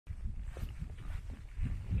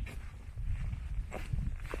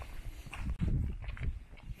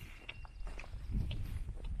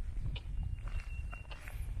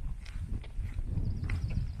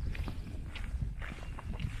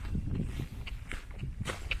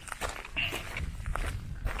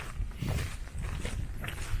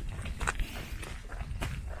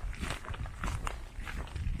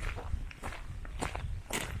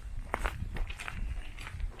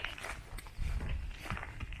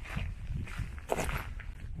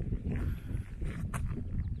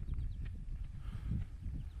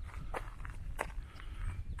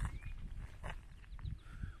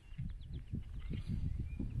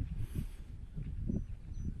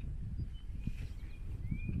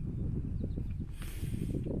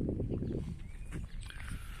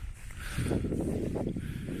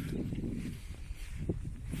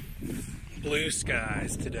Blue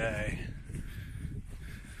skies today.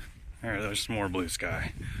 There's more blue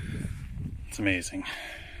sky. It's amazing.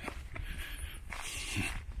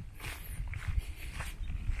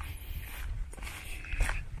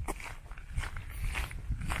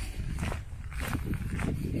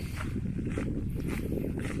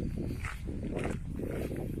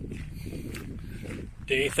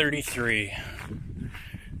 Day 33.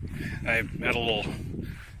 I had a little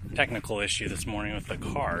technical issue this morning with the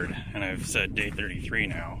card, and I've said day 33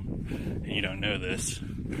 now. And you don't know this,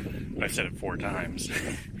 but I've said it 4 times.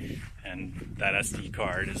 And that SD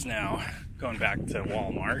card is now going back to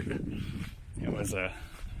Walmart. It was a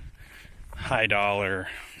high dollar,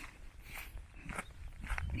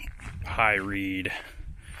 high read,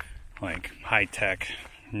 like high tech,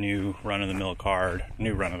 new run of the mill card,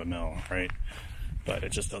 right? But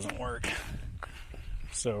it just doesn't work.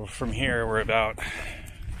 So from here, we're about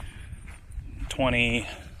 20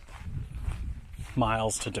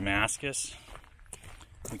 miles to Damascus.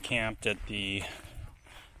 We camped at the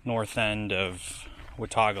north end of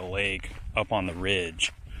Watauga Lake up on the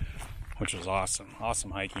ridge, which was awesome.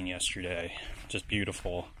 Awesome hiking yesterday. Just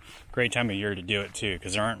beautiful. Great time of year to do it too,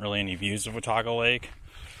 because there aren't really any views of Watauga Lake,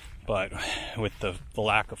 but with the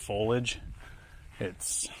lack of foliage,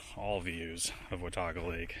 it's all views of Watauga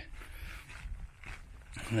Lake.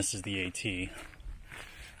 And this is the AT,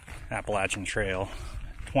 Appalachian Trail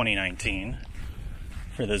 2019,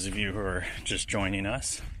 for those of you who are just joining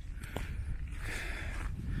us.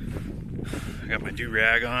 I got my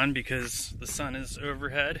do-rag on because the sun is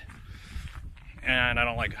overhead, and I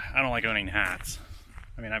don't like owning hats.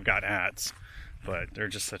 I mean, I've got hats, but they're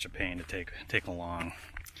just such a pain to take along.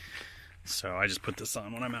 So I just put this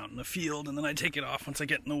on when I'm out in the field, and then I take it off once I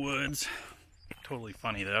get in the woods. Totally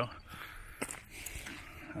funny though.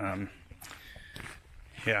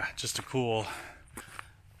 Yeah, just a cool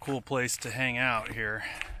place to hang out here.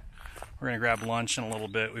 We're gonna grab lunch in a little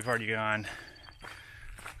bit. We've already gone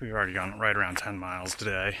right around 10 miles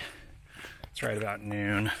today. It's right about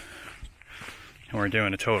noon. And we're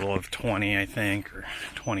doing a total of 20, I think, or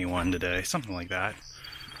 21 today, something like that.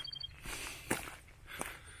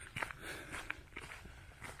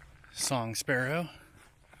 Song sparrow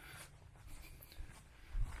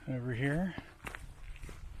over here.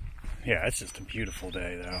 Yeah, it's just a beautiful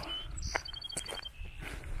day though.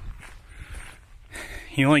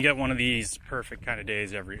 You only get one of these perfect kind of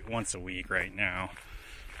days once a week right now.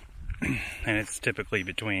 And it's typically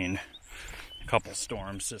between a couple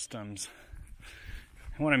storm systems.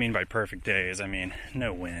 And what I mean by perfect day is, I mean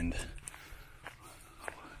no wind,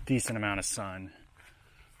 decent amount of sun.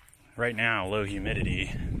 Right now, low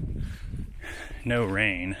humidity, no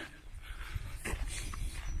rain.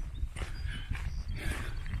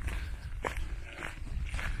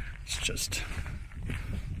 It's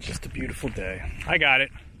just a beautiful day. I got it.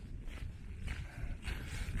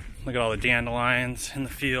 Look at all the dandelions in the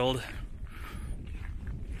field.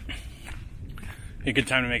 Be a good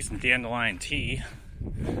time to make some dandelion tea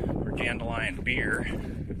or dandelion beer.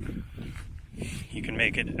 You can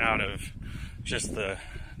make it out of just the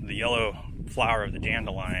yellow flower of the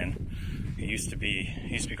dandelion. It used to be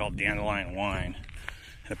called dandelion wine.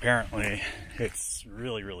 And apparently it's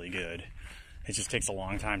really, really good. It just takes a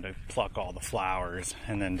long time to pluck all the flowers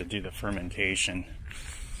and then to do the fermentation.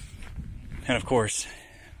 And of course,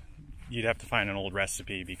 you'd have to find an old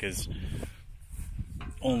recipe, because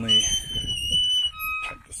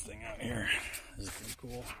check this thing out here. This is pretty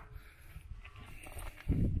cool.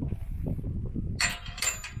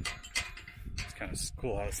 It's kind of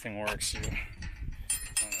cool how this thing works. See,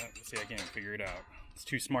 I can't even figure it out. It's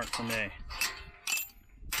too smart for me.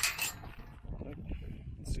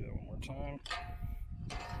 Let's do that one more time.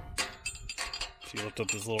 So you lift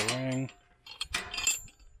up this little ring.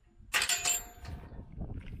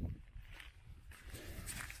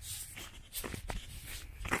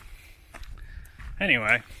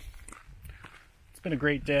 Anyway, it's been a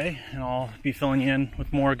great day, and I'll be filling you in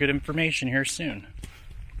with more good information here soon.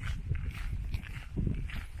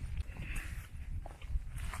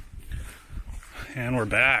 And we're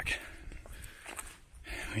back.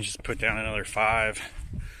 We just put down another 5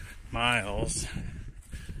 miles.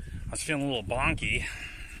 I was feeling a little bonky.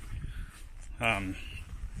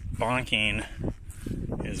 Bonking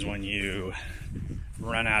is when you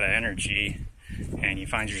run out of energy and you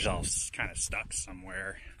find yourself kind of stuck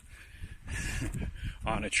somewhere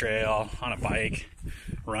on a trail, on a bike,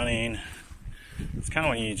 running. It's kind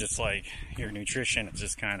of when you just like your nutrition, it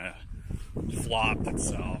just kind of flopped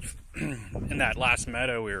itself. In that last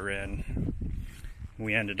meadow we were in,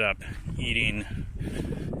 we ended up eating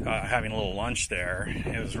having a little lunch there.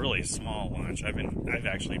 It was really a small lunch. I've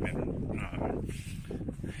actually been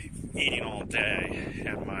eating all day,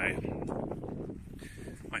 and my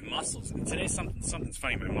muscles today. Something's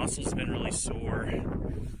funny. My muscles have been really sore.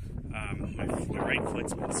 My right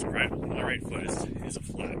foot's been sore. My right foot is a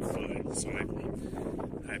flat foot, so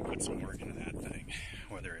I put some work into that thing,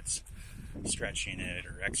 whether it's stretching it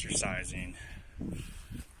or exercising,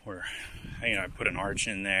 or I put an arch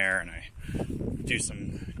in there, and I do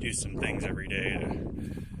some things every day to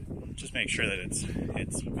just make sure that it's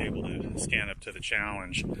able to stand up to the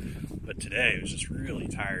challenge. But today it was just really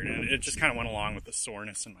tired, and it just kind of went along with the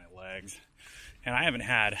soreness in my legs. And I haven't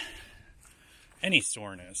had any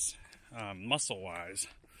soreness muscle-wise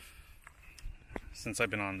since I've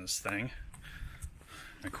been on this thing.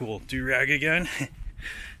 My cool do-rag again.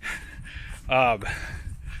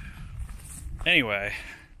 Anyway,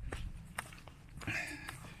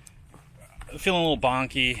 feeling a little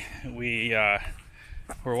bonky.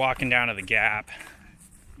 We're walking down to the gap.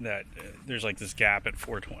 That there's like this gap at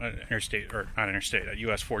 420 interstate, or not interstate, at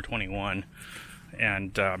US 421,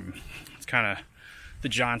 and it's kind of the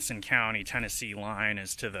Johnson County, Tennessee line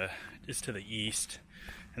is to the east,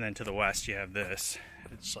 and then to the west you have this.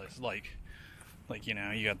 It's like you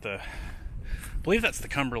got I believe that's the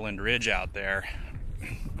Cumberland Ridge out there.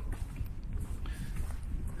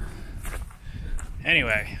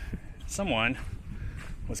 Anyway, someone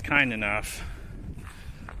was kind enough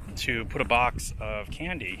to put a box of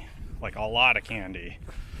candy, like a lot of candy.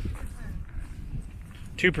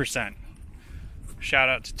 2%. Shout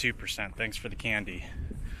out to 2%. Thanks for the candy.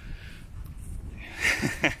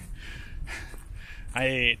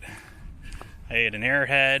 I ate an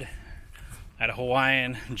Airhead, had a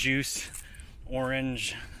Hawaiian juice,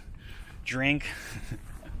 orange drink.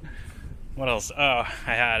 What else? Oh,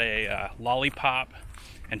 I had a lollipop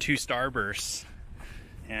and 2 Starbursts.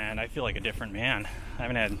 And I feel like a different man. I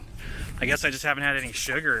guess I just haven't had any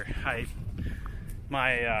sugar. I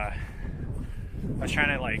was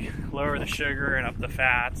trying to like lower the sugar and up the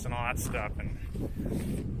fats and all that stuff. And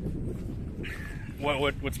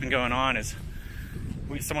what's been going on is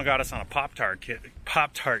someone got us on a Pop-Tart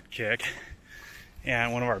kick,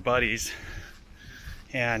 and one of our buddies,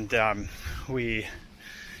 and we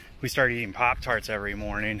started eating Pop-Tarts every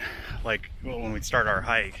morning, like when we'd start our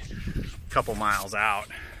hike. Couple miles out,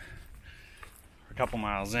 a couple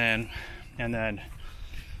miles in, and then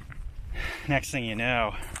next thing you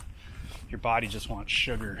know, your body just wants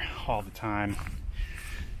sugar all the time.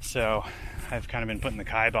 So I've kind of been putting the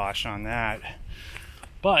kibosh on that,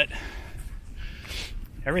 but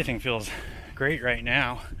everything feels great right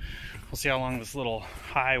now. We'll see how long this little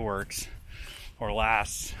high works or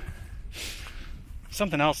lasts.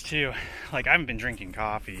 Something else too, like I haven't been drinking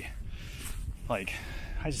coffee. Like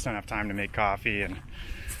I just don't have time to make coffee, and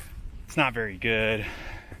it's not very good.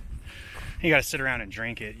 You gotta sit around and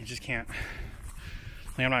drink it. You just can't.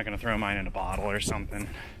 Like, I'm not gonna throw mine in a bottle or something,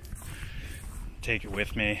 take it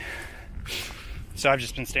with me. So I've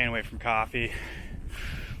just been staying away from coffee.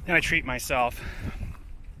 Then I treat myself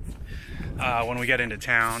when we get into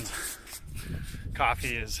towns.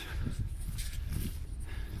 Coffee is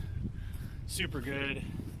super good.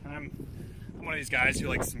 I'm one of these guys who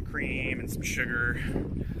likes some cream and some sugar.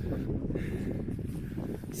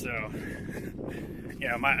 So,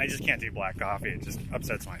 I just can't do black coffee. It just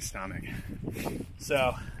upsets my stomach.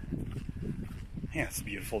 So, yeah, it's a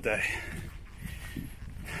beautiful day.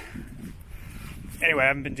 Anyway, I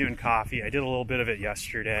haven't been doing coffee. I did a little bit of it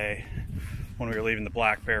yesterday when we were leaving the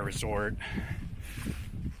Black Bear Resort.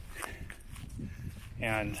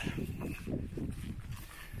 And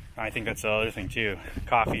I think that's the other thing too.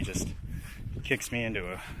 Coffee just kicks me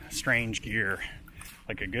into a strange gear,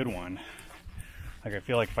 like a good one. Like I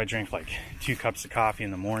feel like if I drink like 2 cups of coffee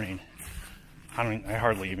in the morning, I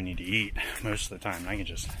hardly even need to eat most of the time. I can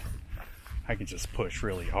just push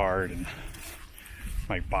really hard, and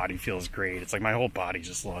my body feels great. It's like my whole body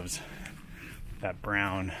just loves that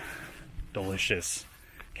brown, delicious,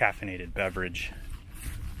 caffeinated beverage.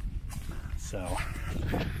 So,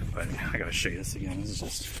 but I gotta show you this again. This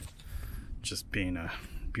is just being a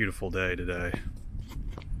beautiful day today.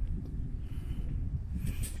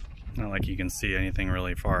 Not like you can see anything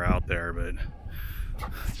really far out there, but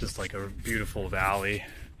it's just like a beautiful valley.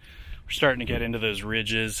 We're starting to get into those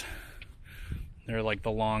ridges. They're like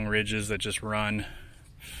the long ridges that just run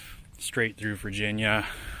straight through Virginia.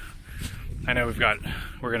 I know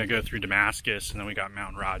we're gonna go through Damascus, and then we got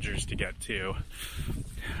Mount Rogers to get to.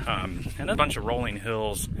 And a bunch of rolling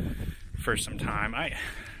hills for some time.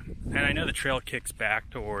 and I know the trail kicks back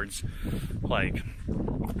towards like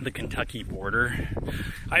the Kentucky border.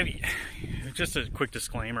 Just a quick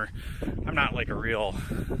disclaimer, I'm not like a real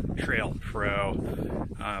trail pro.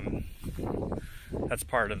 That's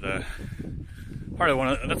one of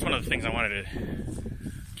the things I wanted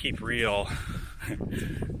to keep real.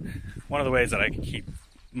 One of the ways that I can keep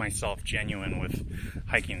myself genuine with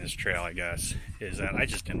hiking this trail, I guess, is that I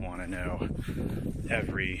just didn't want to know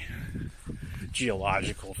every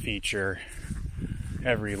geological feature,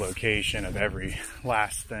 every location of every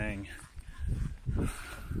last thing.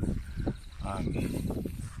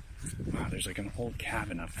 Wow, there's like an old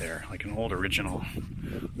cabin up there, like an old original.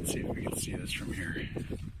 Let's see if we can see this from here.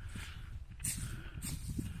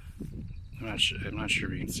 I'm not sure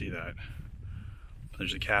if you can see that.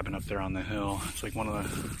 There's a cabin up there on the hill. It's like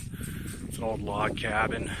it's an old log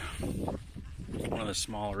cabin. One of the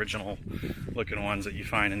small original looking ones that you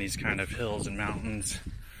find in these kind of hills and mountains.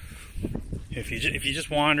 If you just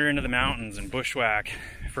wander into the mountains and bushwhack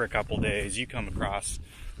for a couple days, you come across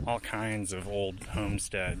all kinds of old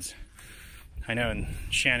homesteads. I know in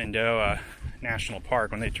Shenandoah National Park,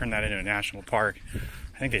 when they turned that into a national park,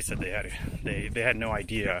 I think they said they had no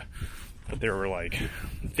idea, but there were like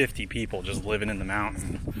 50 people just living in the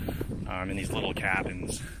mountain in these little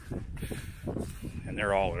cabins, and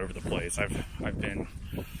they're all over the place. I've been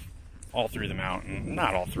all through the mountain,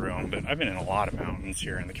 not all through them, but I've been in a lot of mountains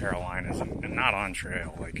here in the Carolinas, and not on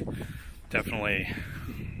trail. Like definitely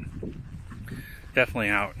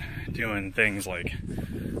out doing things like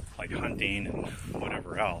hunting and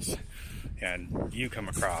whatever else. And you come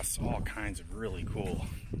across all kinds of really cool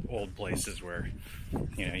old places where,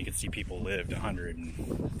 you know, you can see people lived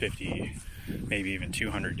 150, maybe even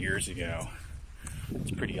 200 years ago.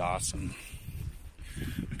 It's pretty awesome.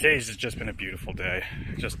 But today's has just been a beautiful day,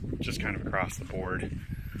 just kind of across the board.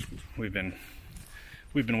 We've been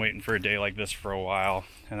waiting for a day like this for a while,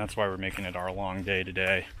 and that's why we're making it our long day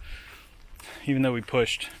today. Even though we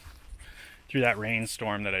pushed through that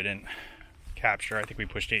rainstorm that I didn't capture, I think we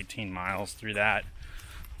pushed 18 miles through that.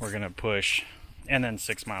 We're gonna push, and then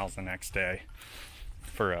 6 miles the next day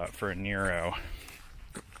for a Nero,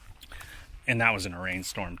 and that was in a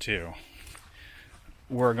rainstorm too.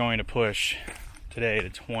 We're going to push today to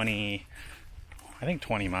 20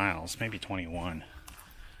 miles, maybe 21.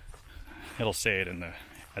 It'll say it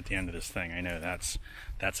at the end of this thing. I know that's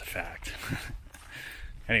a fact.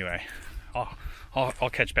 Anyway, I'll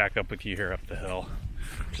catch back up with you here up the hill.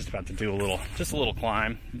 Just about to do a little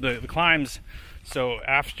climb. The climbs. So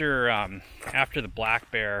after the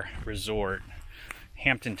Black Bear Resort,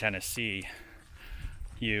 Hampton, Tennessee,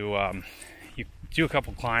 you do a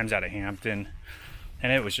couple climbs out of Hampton,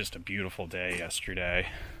 and it was just a beautiful day yesterday.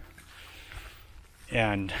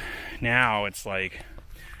 And now it's like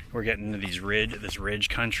we're getting into this ridge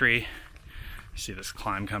country. You see this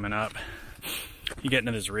climb coming up. You get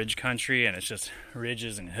into this ridge country, and it's just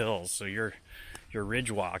ridges and hills. So you're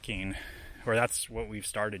ridge walking, or that's what we've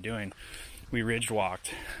started doing. We ridge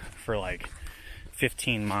walked for like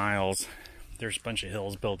 15 miles. There's a bunch of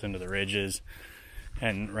hills built into the ridges,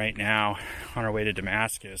 and right now on our way to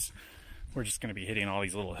Damascus, we're just going to be hitting all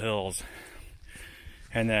these little hills.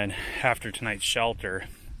 And then after tonight's shelter,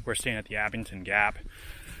 we're staying at the Abington Gap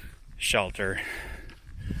shelter.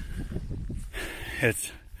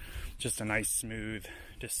 It's just a nice smooth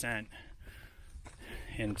descent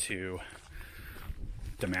into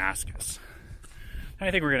Damascus.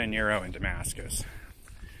 I think we're going to Nero in Damascus,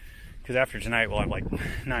 because after tonight we'll have like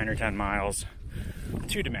 9 or 10 miles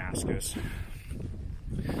to Damascus,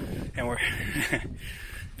 and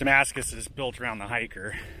Damascus is built around the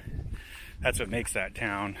hiker. That's what makes that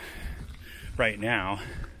town right now.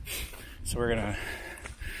 So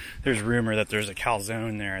there's rumor that there's a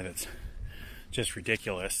calzone there that's just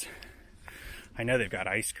ridiculous. I know they've got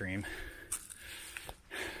ice cream.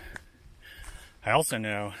 I also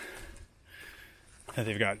know that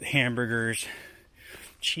they've got hamburgers,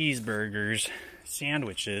 cheeseburgers,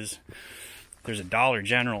 sandwiches. There's a Dollar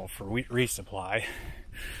General for resupply.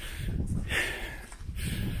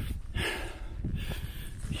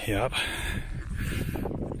 Yep.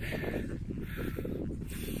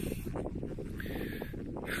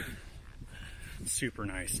 Super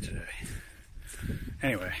nice today.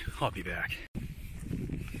 Anyway, I'll be back.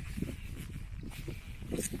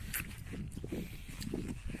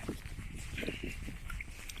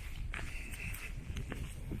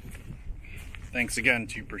 Thanks again,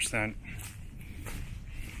 2%.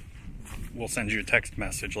 We'll send you a text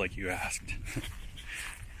message like you asked.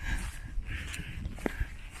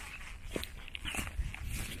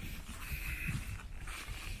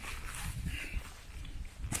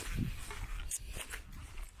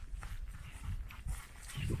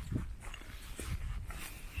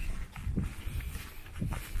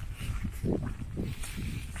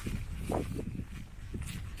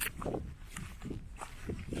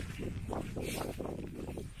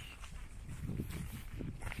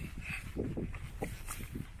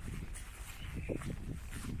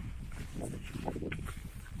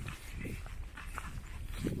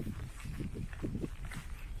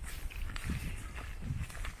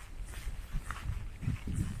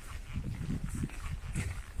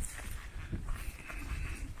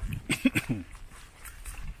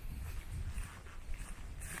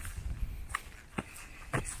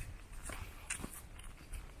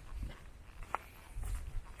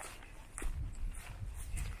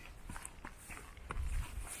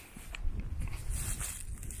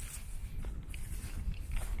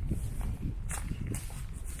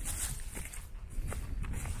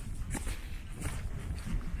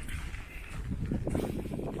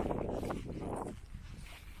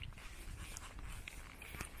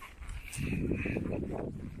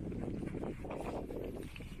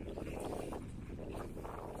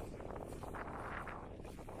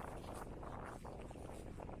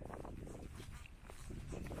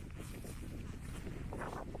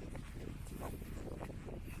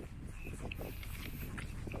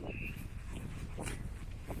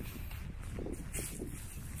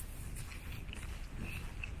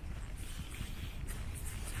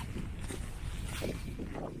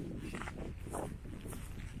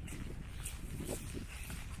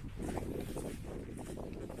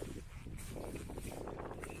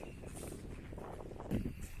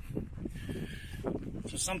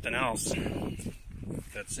 So something else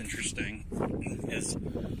that's interesting is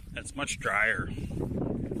it's much drier.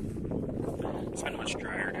 It's been much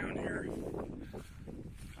drier down here.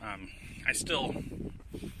 I still,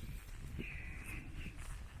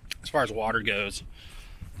 as far as water goes,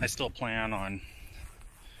 I still plan on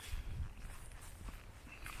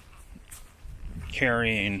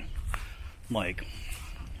carrying like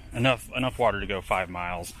enough water to go 5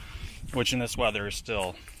 miles, which in this weather is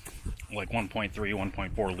still like 1.3,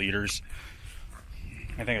 1.4 liters.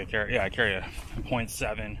 I think I carry a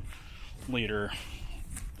 0.7 liter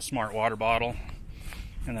smart water bottle,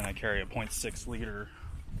 and then I carry a 0.6 liter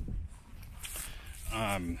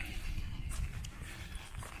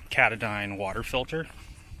Catadine water filter.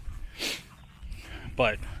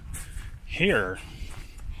 But here,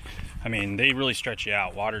 I mean, they really stretch you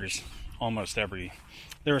out. Water's almost every.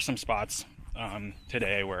 There were some spots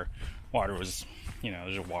today where water was, you know,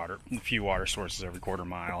 there's a few water sources every quarter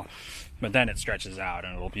mile, but then it stretches out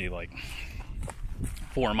and it'll be like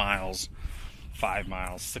 4 miles, 5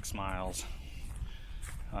 miles, 6 miles.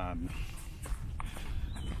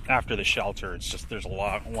 After the shelter, it's just there's a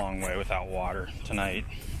long way without water tonight.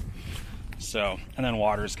 So, and then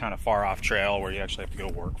water is kind of far off trail where you actually have to go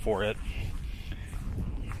work for it.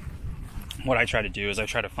 What I try to do is I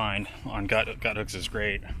try to find on Gut Hooks is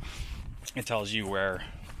great. It tells you where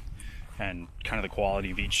and kind of the quality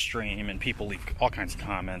of each stream, and people leave all kinds of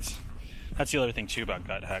comments. That's the other thing too about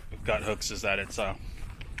Gut Hooks is that it's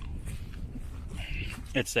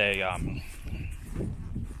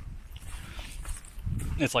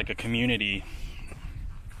like a community.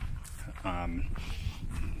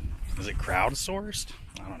 Is it crowdsourced?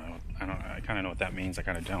 I don't know. I kind of know what that means. I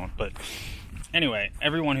kind of don't. But anyway,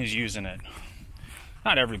 everyone who's using it,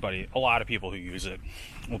 not everybody, a lot of people who use it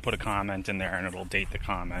will put a comment in there and it'll date the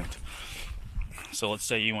comment. So let's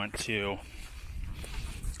say you went to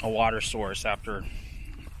a water source after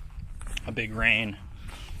a big rain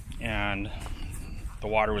and the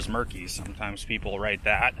water was murky. Sometimes people write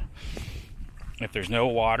that. If there's no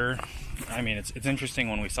water, I mean, it's interesting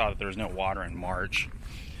when we saw that there was no water in March.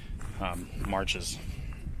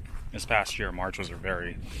 This past year, March was a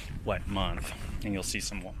very wet month, and you'll see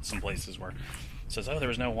some places where it says, oh, there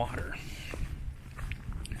was no water.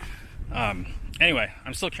 Anyway,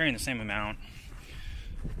 I'm still carrying the same amount.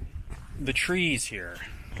 The trees here,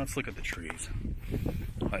 let's look at the trees.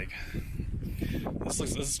 Like, this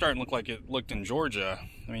is starting to look like it looked in Georgia.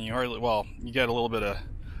 I mean, you get a little bit of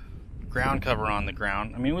ground cover on the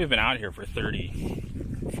ground. I mean, we've been out here for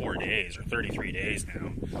 34 days or 33 days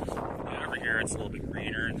now. And over here it's a little bit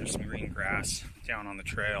greener. There's some green grass down on the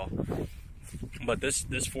trail. But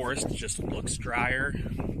this forest just looks drier,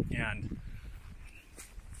 and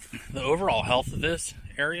the overall health of this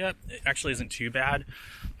area actually isn't too bad.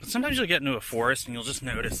 But sometimes you'll get into a forest and you'll just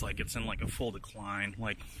notice like it's in like a full decline.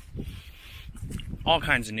 Like all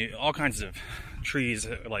kinds of trees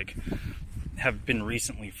like have been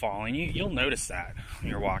recently falling. You'll notice that when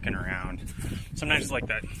you're walking around. Sometimes it's like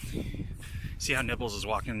that. See how Nibbles is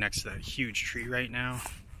walking next to that huge tree right now?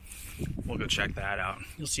 We'll go check that out.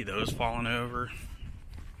 You'll see those falling over.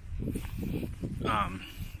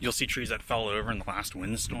 You'll see trees that fell over in the last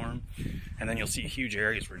windstorm, and then you'll see huge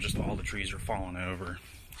areas where just all the trees are falling over.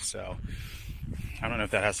 So I don't know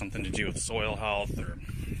if that has something to do with soil health or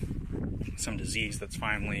some disease that's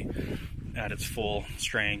finally at its full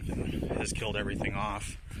strength and has killed everything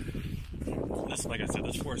off. This, like I said,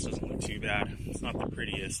 this forest doesn't look too bad. It's not the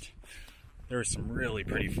prettiest. There are some really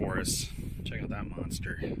pretty forests. Check out that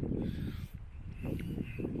monster.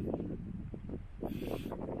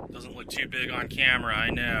 Doesn't look too big on camera,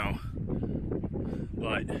 I know.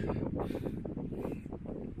 But,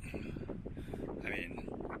 I mean,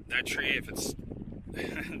 that tree, if it's,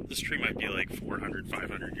 this tree might be like 400,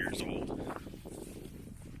 500 years old.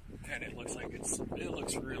 And it looks like it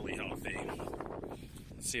looks really healthy.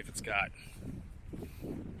 Let's see if it's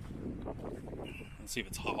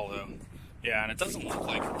hollow. Yeah, and it doesn't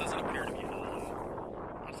appear to be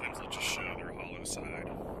hollow. Sometimes they'll just show their hollow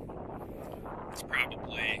side. It's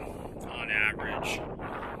probably, on average,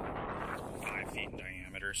 5 feet in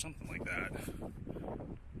diameter, something like that.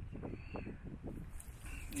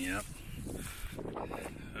 Yep. Oh,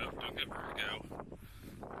 don't get vertigo.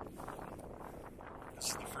 This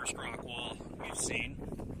is the first rock wall we've seen.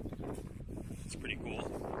 It's pretty cool.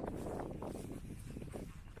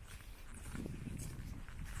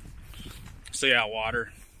 So yeah,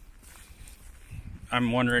 water.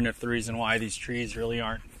 I'm wondering if the reason why these trees really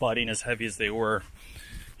aren't budding as heavy as they were,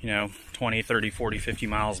 20, 30, 40, 50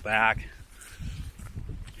 miles back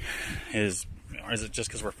is it just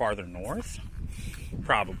because we're farther north?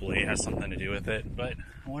 Probably has something to do with it, but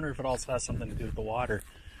I wonder if it also has something to do with the water.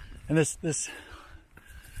 And this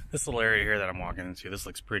little area here that I'm walking into, this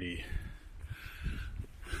looks pretty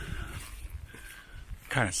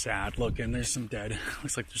kind of sad looking. Looks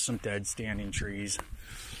like there's some dead standing trees.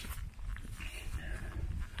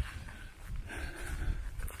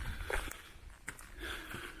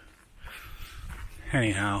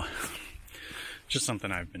 Anyhow, just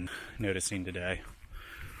something I've been noticing today.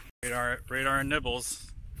 Radar and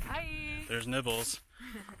Nibbles. Hi. There's Nibbles.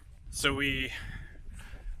 So we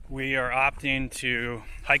are opting to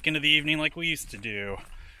hike into the evening like we used to do.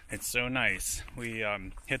 It's so nice. We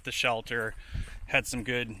hit the shelter, had some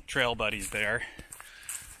good trail buddies there,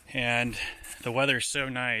 and the weather's so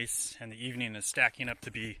nice, and the evening is stacking up to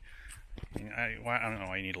be. I don't know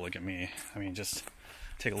why you need to look at me. I mean, just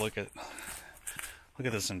take a look at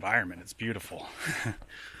this environment. It's beautiful.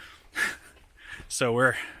 So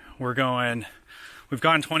we've gone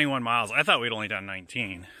 21 miles. I thought we'd only done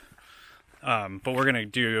 19. But we're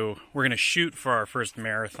gonna shoot for our first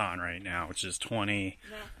marathon right now, which is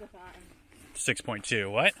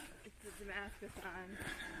 6.2. What? It's the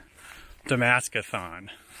Damascus-thon.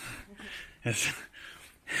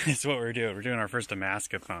 It's what we're doing. We're doing our first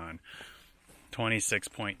Damascus-thon.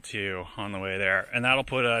 26.2 on the way there. And that'll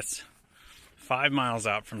put us 5 miles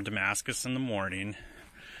out from Damascus in the morning,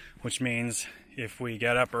 which means if we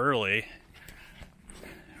get up early,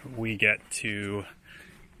 we get to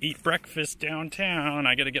eat breakfast downtown.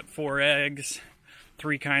 I gotta get 4 eggs,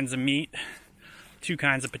 3 kinds of meat, 2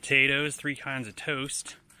 kinds of potatoes, 3 kinds of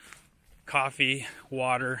toast, coffee,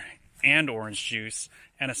 water, and orange juice,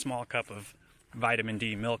 and a small cup of vitamin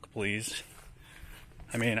D milk, please.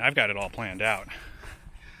 I mean, I've got it all planned out.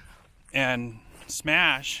 And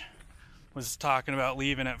Smash was talking about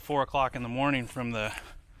leaving at 4 o'clock in the morning from the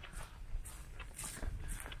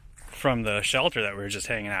shelter that we were just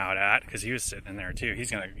hanging out at, because he was sitting in there too. He's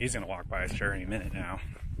gonna walk by us here any minute now.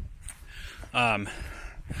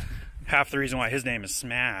 Half the reason why his name is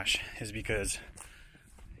Smash is because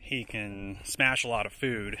he can smash a lot of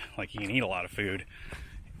food, like he can eat a lot of food,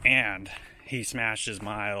 and he smashes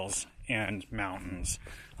miles and mountains.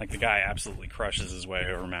 Like, the guy absolutely crushes his way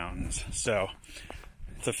over mountains. So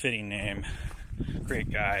it's a fitting name.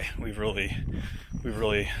 Great guy. We've really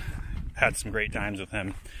had some great times with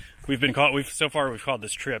him. So far we've called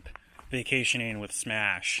this trip Vacationing with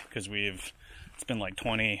Smash, because it's been like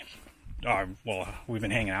 20, we've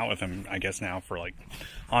been hanging out with him, I guess now, for like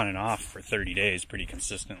on and off for 30 days pretty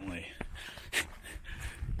consistently.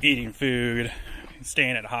 Eating food,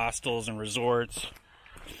 staying at hostels and resorts.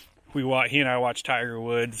 He and I watched Tiger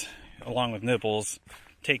Woods, along with Nibbles,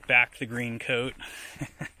 take back the green coat.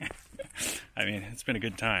 I mean, it's been a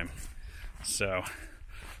good time. So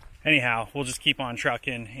anyhow, we'll just keep on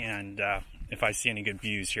trucking, and if I see any good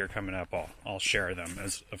views here coming up, I'll share them,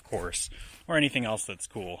 of course, or anything else that's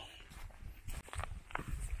cool.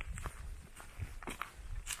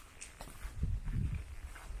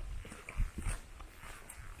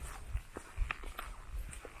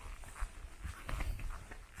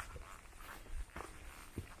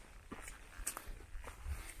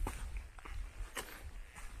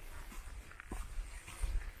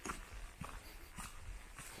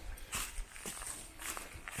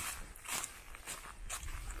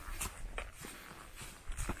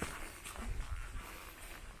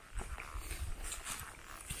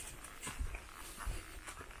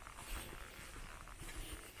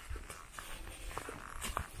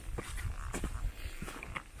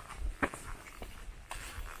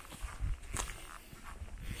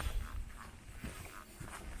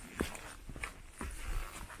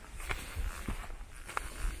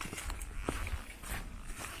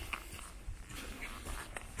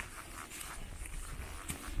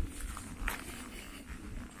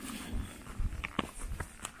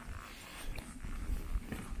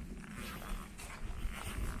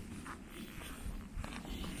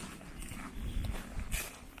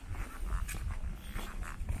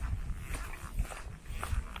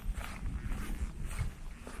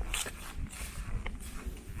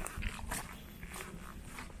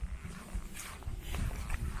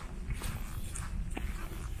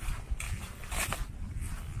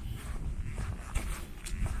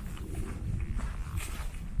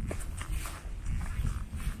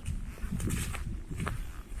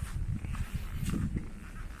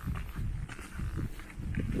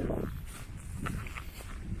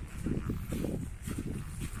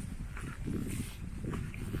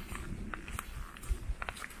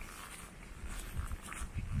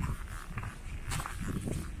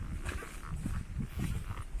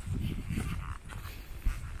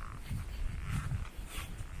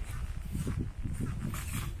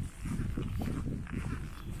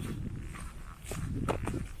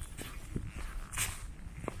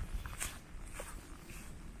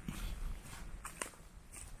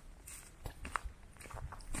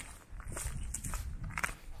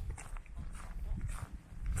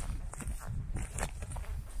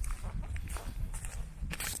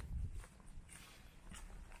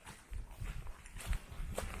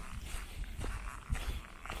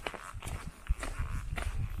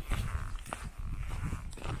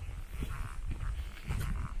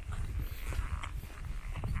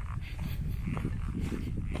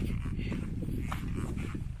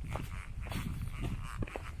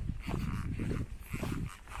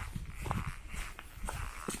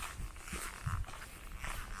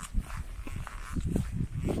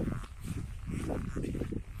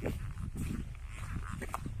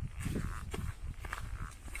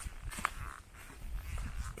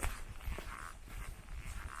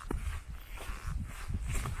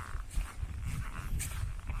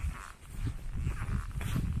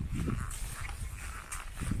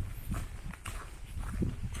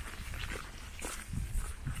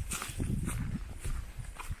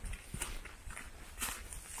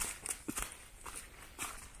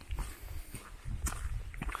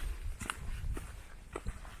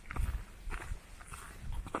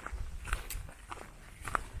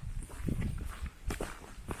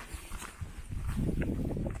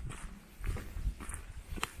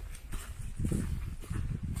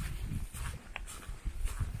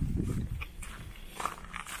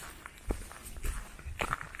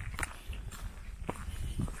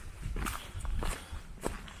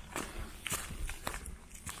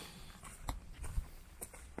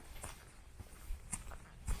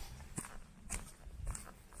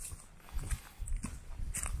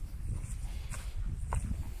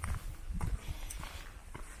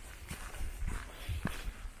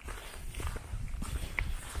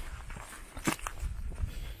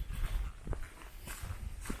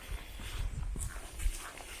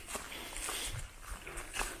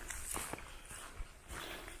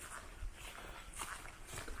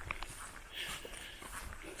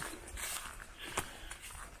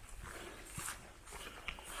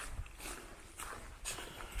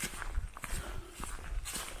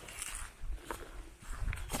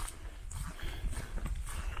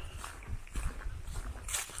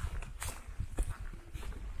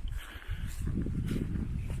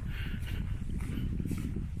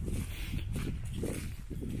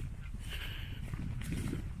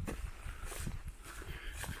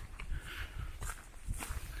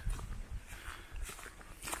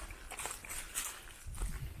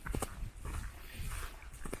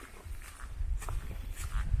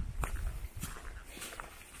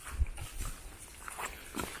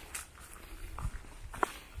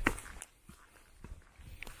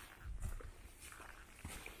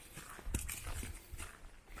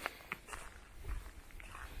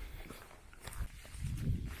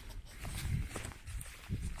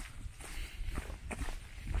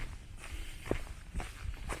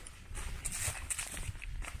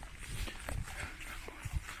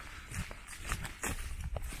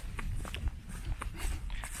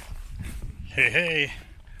 Hey.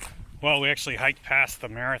 Well, we actually hiked past the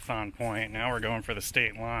marathon point. Now we're going for the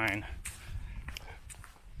state line.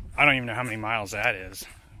 I don't even know how many miles that is.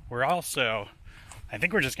 We're also, I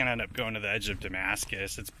think we're just gonna end up going to the edge of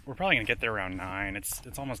Damascus. We're probably gonna get there around 9.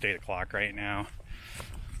 It's almost 8 o'clock right now.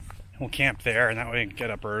 We'll camp there, and that way we can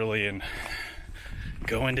get up early and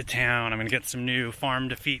go into town. I'm gonna get some new Farm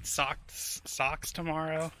to Feet socks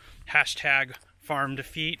tomorrow. Hashtag Farm to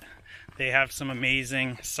Feet. They have some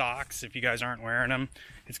amazing socks. If you guys aren't wearing them,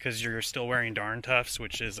 it's because you're still wearing Darn Toughs,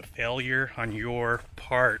 which is a failure on your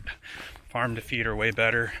part. Farm to Feet are way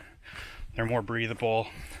better. They're more breathable.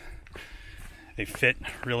 They fit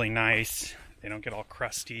really nice. They don't get all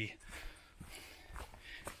crusty.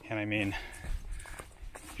 And I mean,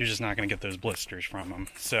 you're just not going to get those blisters from them.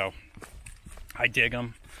 So I dig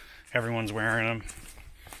them. Everyone's wearing them.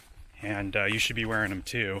 And you should be wearing them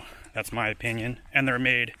too. That's my opinion. And they're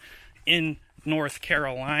made in North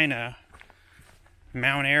Carolina,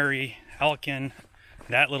 Mount Airy, Elkin,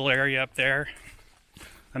 that little area up there.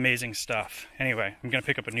 Amazing stuff. Anyway, I'm gonna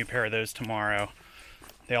pick up a new pair of those tomorrow.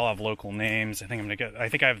 They all have local names. I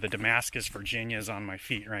think I have the Damascus, Virginias on my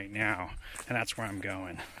feet right now, and that's where I'm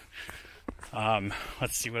going.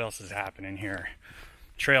 Let's see what else is happening here.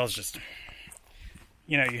 Trail's just,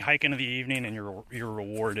 you know, you hike into the evening and you're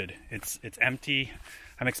rewarded. It's empty.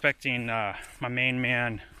 I'm expecting my main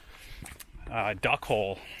man, Duck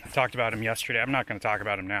Hole. I talked about him yesterday. I'm not going to talk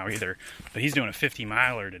about him now either, but he's doing a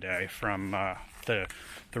 50-miler today from the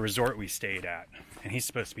resort we stayed at, and he's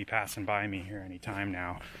supposed to be passing by me here any time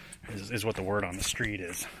now, is what the word on the street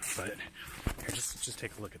is. But here, just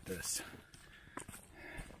take a look at this.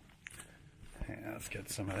 Yeah, let's get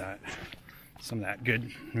some of that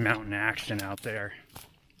good mountain action out there.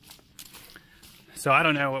 So I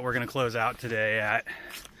don't know what we're going to close out today at.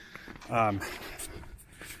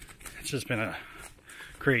 It's just been a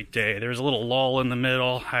great day. There was a little lull in the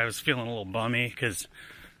middle. I was feeling a little bummy because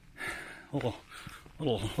a little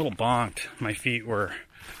bonked my feet were.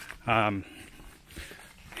 But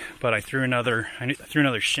I threw another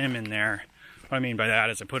shim in there. What I mean by that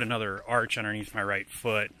is I put another arch underneath my right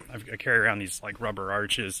foot. I carry around these like rubber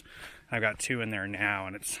arches. I've got 2 in there now,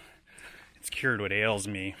 and it's cured what ails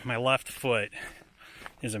me. My left foot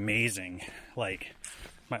is amazing. Like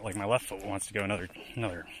my left foot wants to go another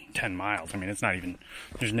 10 miles. I mean, it's not even,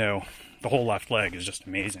 the whole left leg is just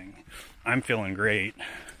amazing. I'm feeling great.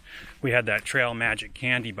 We had that Trail Magic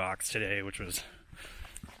candy box today, which was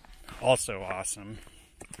also awesome.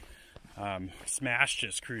 Smash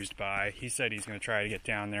just cruised by. He said he's going to try to get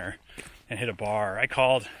down there and hit a bar. I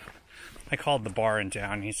called the bar in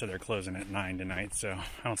town, and he said they're closing at 9 tonight, so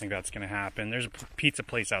I don't think that's going to happen. There's a pizza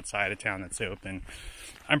place outside of town that's open.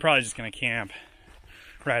 I'm probably just going to camp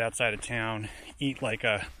right outside of town, eat like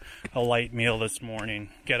a light meal this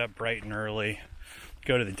morning, get up bright and early,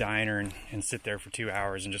 go to the diner and sit there for 2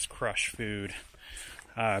 hours and just crush food.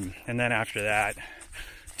 And then after that,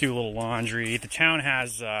 do a little laundry. The town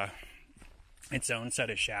has its own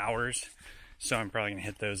set of showers, so I'm probably going to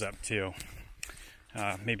hit those up too.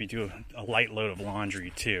 Maybe do a light load of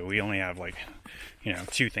laundry too. We only have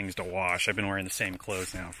 2 things to wash. I've been wearing the same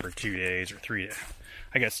clothes now for 2 days or 3 days.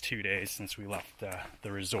 I guess 2 days since we left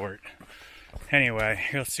the resort. Anyway,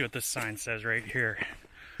 here, let's see what this sign says right here.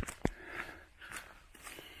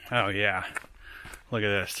 Oh yeah, look at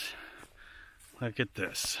this. Look at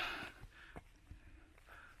this.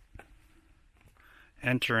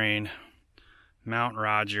 Entering Mount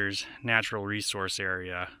Rogers Natural Resource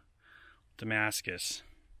Area, Damascus.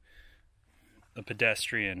 A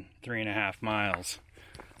pedestrian, 3.5 miles.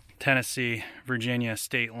 Tennessee, Virginia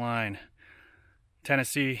state line.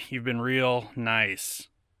 Tennessee, you've been real nice.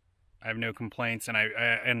 I have no complaints, and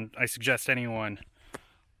I suggest anyone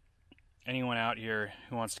out here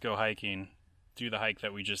who wants to go hiking, do the hike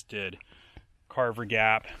that we just did. Carver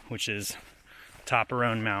Gap, which is top of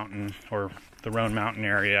Roan Mountain, or the Roan Mountain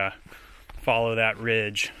area. Follow that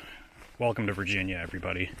ridge. Welcome to Virginia,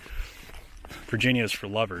 everybody. Virginia is for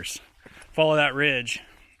lovers. Follow that ridge,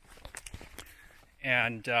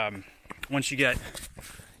 and once you get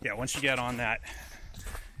on that,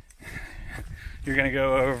 you're gonna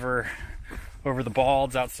go over the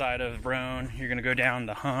balds outside of Roan. You're gonna go down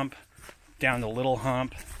the hump, down the little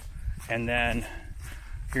hump, and then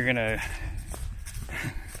you're gonna,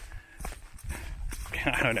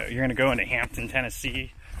 I don't know, you're gonna go into Hampton,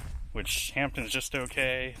 Tennessee, which Hampton's just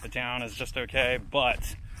okay. The town is just okay,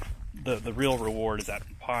 but the real reward is that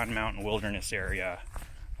Pond Mountain Wilderness area.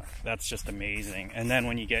 That's just amazing. And then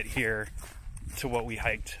when you get here to what we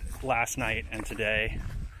hiked last night and today,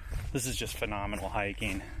 this is just phenomenal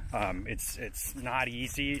hiking. It's not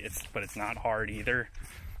easy, but it's not hard either.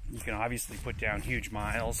 You can obviously put down huge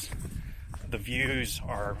miles. The views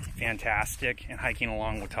are fantastic, and hiking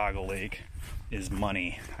along Watauga Lake is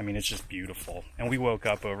money. I mean, it's just beautiful. And we woke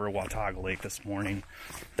up over Watauga Lake this morning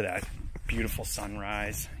to that beautiful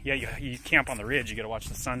sunrise. Yeah, you camp on the ridge, you get to watch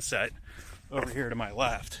the sunset over here to my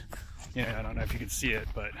left. You know, I don't know if you can see it,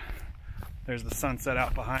 but there's the sunset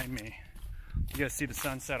out behind me. You get to see the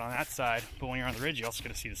sunset on that side, but when you're on the ridge, you also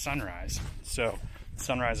get to see the sunrise. So the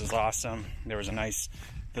sunrise is awesome. There was a nice,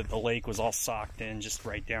 the lake was all socked in just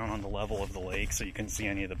right down on the level of the lake, so you couldn't see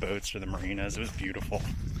any of the boats or the marinas. It was beautiful.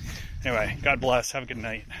 Anyway, God bless. Have a good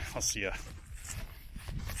night. I'll see ya.